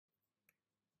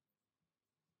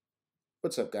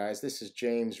What's up, guys? This is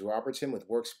James Robertson with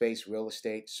WorkSpace Real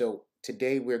Estate. So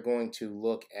today we're going to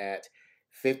look at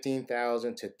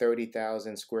 15,000 to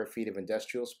 30,000 square feet of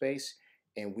industrial space,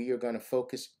 and we are going to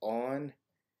focus on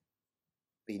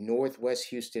the Northwest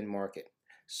Houston market.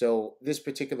 So this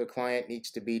particular client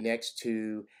needs to be next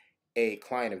to a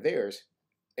client of theirs,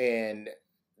 and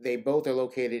they both are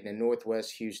located in the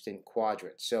Northwest Houston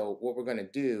quadrant. So what we're going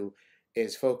to do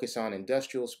is focus on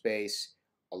industrial space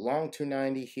along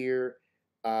 290 here,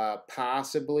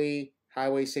 possibly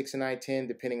Highway 6 and I-10,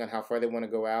 depending on how far they want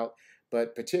to go out,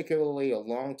 but particularly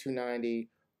along 290,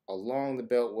 along the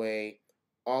Beltway,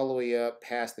 all the way up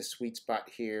past the sweet spot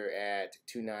here at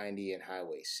 290 and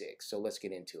Highway 6. So let's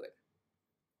get into it.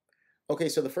 Okay,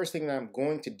 so the first thing that I'm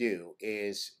going to do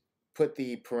is put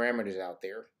the parameters out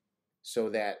there so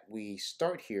that we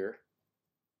start here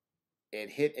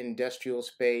and hit industrial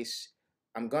space.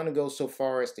 I'm going to go so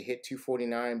far as to hit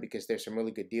 249 because there's some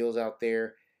really good deals out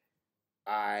there.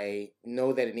 I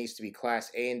know that it needs to be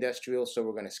Class A industrial, so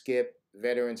we're going to skip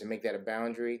veterans and make that a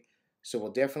boundary. So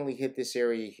we'll definitely hit this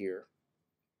area here,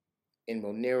 and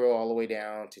we'll narrow all the way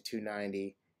down to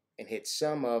 290 and hit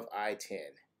some of I-10.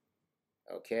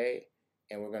 Okay,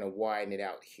 and we're going to widen it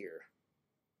out here.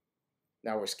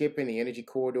 Now we're skipping the energy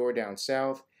corridor down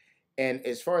south, and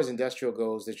as far as industrial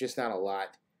goes, there's just not a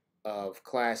lot of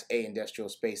Class A industrial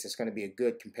space that's going to be a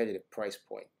good competitive price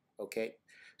point. Okay,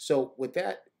 so with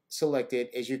that selected,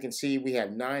 as you can see, we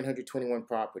have 921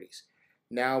 properties.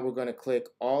 Now we're going to click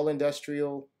all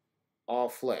industrial, all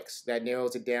flex. That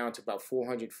narrows it down to about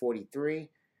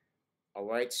 443. All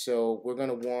right, so we're going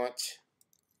to want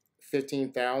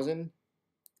 15,000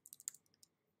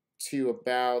 to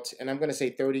about, and I'm going to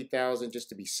say 30,000 just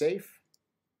to be safe.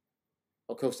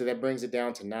 Okay, so that brings it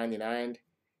down to 99.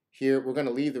 Here, we're going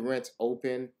to leave the rents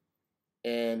open,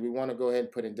 and we want to go ahead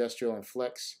and put industrial and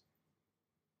flex.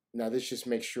 Now, this just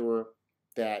makes sure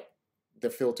that the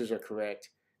filters are correct.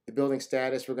 The building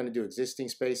status, we're going to do existing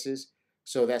spaces.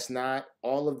 So that's not,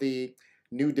 all of the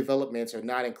new developments are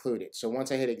not included. So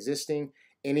once I hit existing,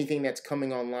 anything that's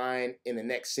coming online in the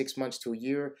next 6 months to a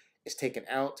year is taken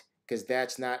out because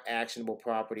that's not actionable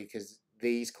property because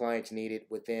these clients need it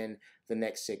within the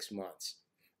next 6 months.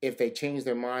 If they change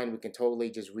their mind, we can totally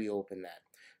just reopen that.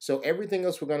 So everything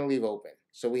else we're going to leave open.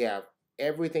 So we have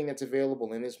everything that's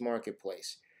available in this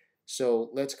marketplace. So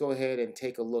let's go ahead and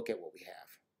take a look at what we have.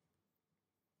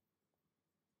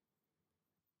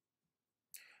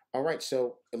 All right,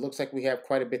 so it looks like we have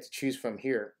quite a bit to choose from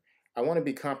here. I want to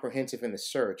be comprehensive in the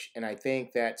search, and I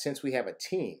think that since we have a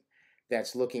team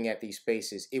that's looking at these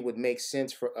spaces, it would make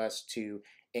sense for us to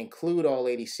include all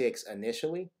 86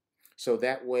 initially, so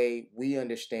that way we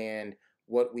understand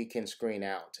what we can screen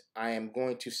out. I am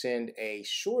going to send a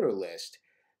shorter list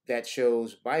that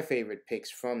shows my favorite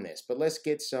picks from this, but let's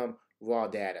get some raw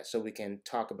data so we can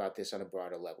talk about this on a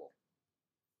broader level.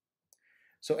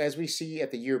 So as we see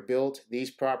at the year built,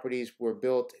 these properties were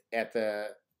built at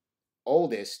the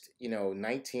oldest,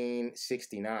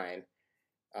 1969,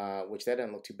 which that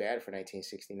doesn't look too bad for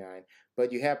 1969.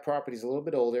 But you have properties a little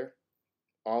bit older,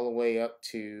 all the way up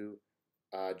to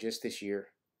just this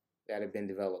year that have been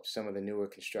developed, some of the newer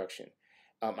construction.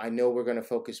 I know we're going to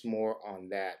focus more on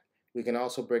that. We can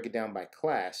also break it down by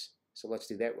class. So let's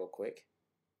do that real quick.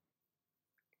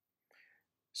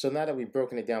 So now that we've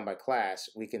broken it down by class,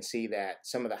 we can see that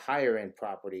some of the higher end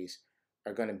properties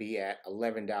are going to be at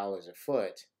 $11 a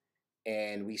foot.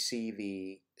 And we see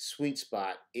the sweet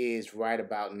spot is right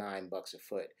about $9 a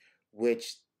foot,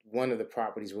 which one of the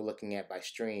properties we're looking at by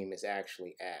stream is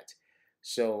actually at.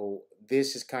 So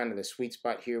this is kind of the sweet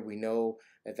spot here. We know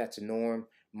that that's a norm.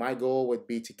 My goal would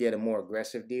be to get a more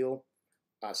aggressive deal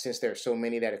since there are so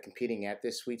many that are competing at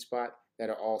this sweet spot that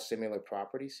are all similar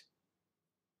properties.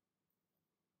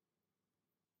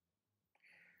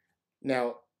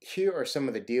 Now, here are some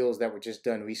of the deals that were just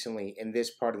done recently in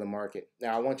this part of the market.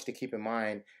 Now, I want you to keep in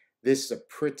mind, this is a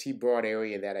pretty broad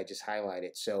area that I just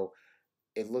highlighted. So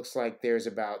it looks like there's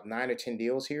about 9 or 10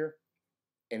 deals here.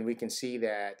 And we can see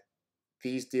that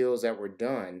these deals that were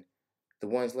done, the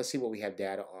ones, let's see what we have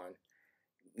data on.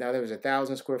 Now, there was a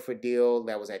 1,000 square foot deal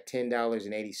that was at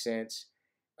 $10.80.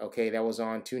 Okay, that was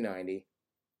on 290.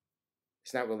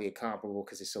 It's not really a comparable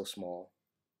because it's so small.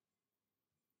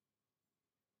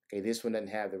 Okay, this one doesn't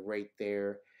have the rate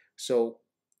there. So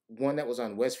one that was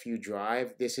on Westview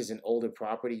Drive, this is an older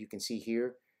property. You can see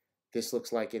here, this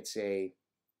looks like it's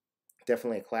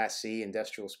definitely a Class C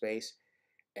industrial space.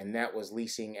 And that was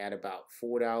leasing at about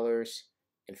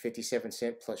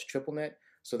 $4.57 plus triple net.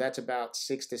 So that's about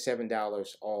 $6 to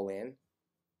 $7 all in.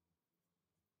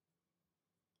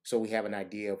 So we have an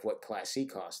idea of what Class C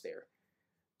costs there.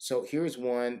 So here's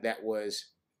one that was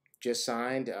just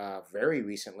signed very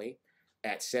recently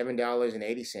at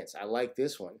 $7.80. I like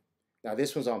this one. Now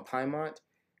this one's on Piemont.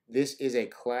 This is a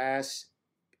Class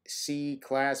C,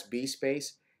 Class B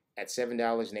space at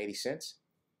 $7.80.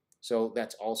 So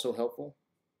that's also helpful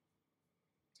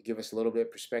to give us a little bit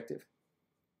of perspective.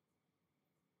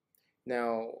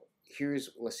 Now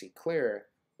here's, let's see, Claire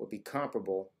would be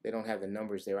comparable. They don't have the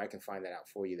numbers there. I can find that out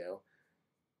for you though.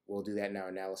 We'll do that in our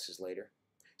analysis later.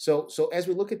 So as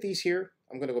we look at these here,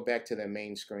 I'm going to go back to the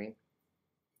main screen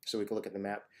so we can look at the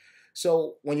map.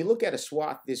 So when you look at a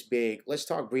swath this big, let's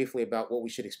talk briefly about what we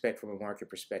should expect from a market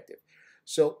perspective.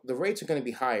 So the rates are going to be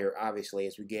higher, obviously,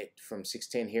 as we get from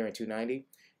 610 here and 290.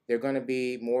 They're going to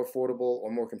be more affordable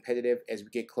or more competitive as we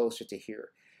get closer to here.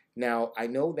 Now, I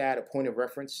know that a point of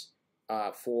reference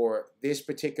for this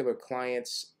particular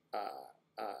client's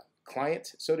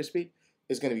client, so to speak,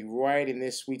 is going to be right in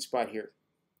this sweet spot here.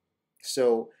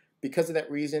 So because of that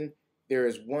reason, there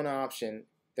is one option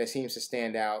that seems to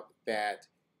stand out that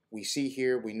we see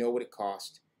here. We know what it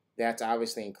costs. That's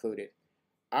obviously included.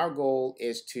 Our goal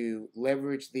is to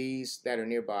leverage these that are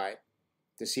nearby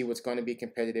to see what's going to be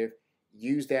competitive,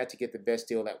 use that to get the best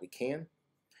deal that we can,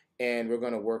 and we're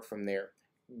going to work from there.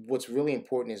 What's really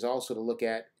important is also to look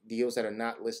at deals that are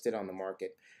not listed on the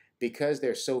market. Because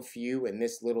there's so few in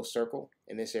this little circle,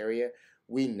 in this area,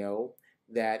 we know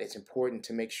that it's important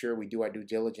to make sure we do our due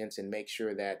diligence and make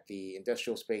sure that the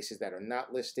industrial spaces that are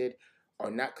not listed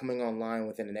are not coming online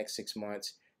within the next 6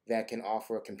 months that can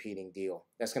offer a competing deal.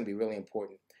 That's going to be really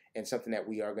important and something that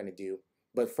we are going to do.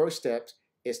 But first steps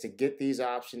is to get these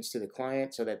options to the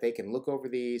client so that they can look over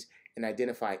these and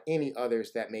identify any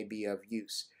others that may be of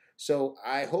use. So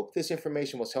I hope this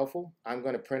information was helpful. I'm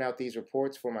going to print out these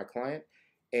reports for my client,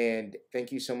 and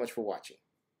thank you so much for watching.